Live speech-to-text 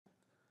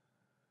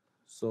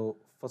So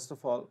first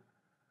of all,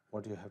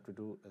 what you have to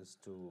do is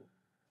to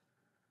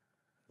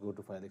go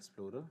to File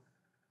Explorer.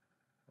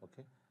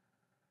 Okay,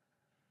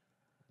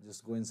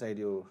 just go inside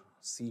your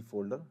C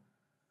folder.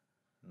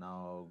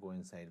 Now go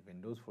inside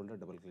Windows folder,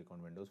 double click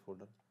on Windows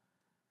folder,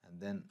 and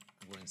then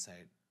go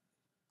inside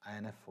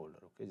INF folder.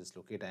 Okay, just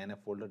locate INF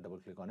folder, double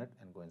click on it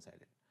and go inside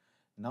it.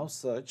 Now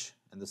search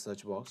in the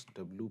search box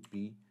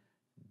wpdmtp.inf.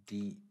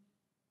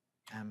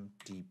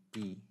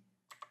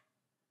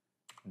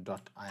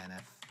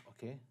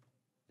 okay,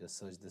 just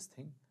search this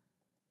thing.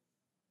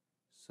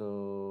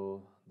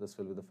 So this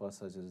will be the first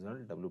search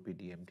result,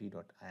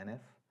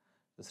 wpdmt.inf.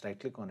 Just right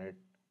click on it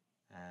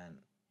and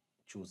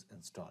choose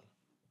install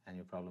and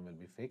your problem will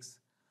be fixed.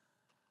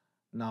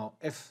 Now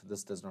if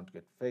this does not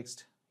get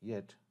fixed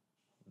yet,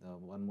 the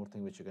one more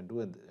thing which you can do,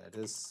 and that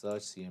is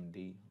search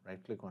cmd,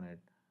 right click on it,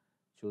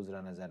 choose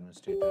run as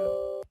administrator.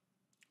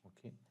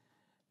 Okay,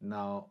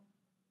 now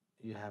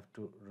you have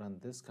to run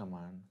this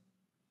command.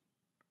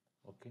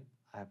 Okay,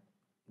 I have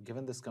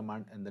given this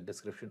command in the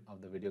description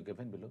of the video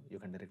given below. You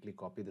can directly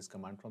copy this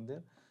command from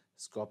there.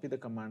 Just copy the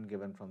command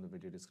given from the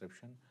video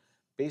description,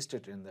 paste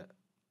it in the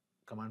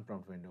command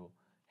prompt window,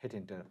 hit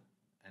enter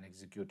and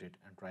execute it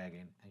and try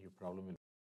again, and your problem will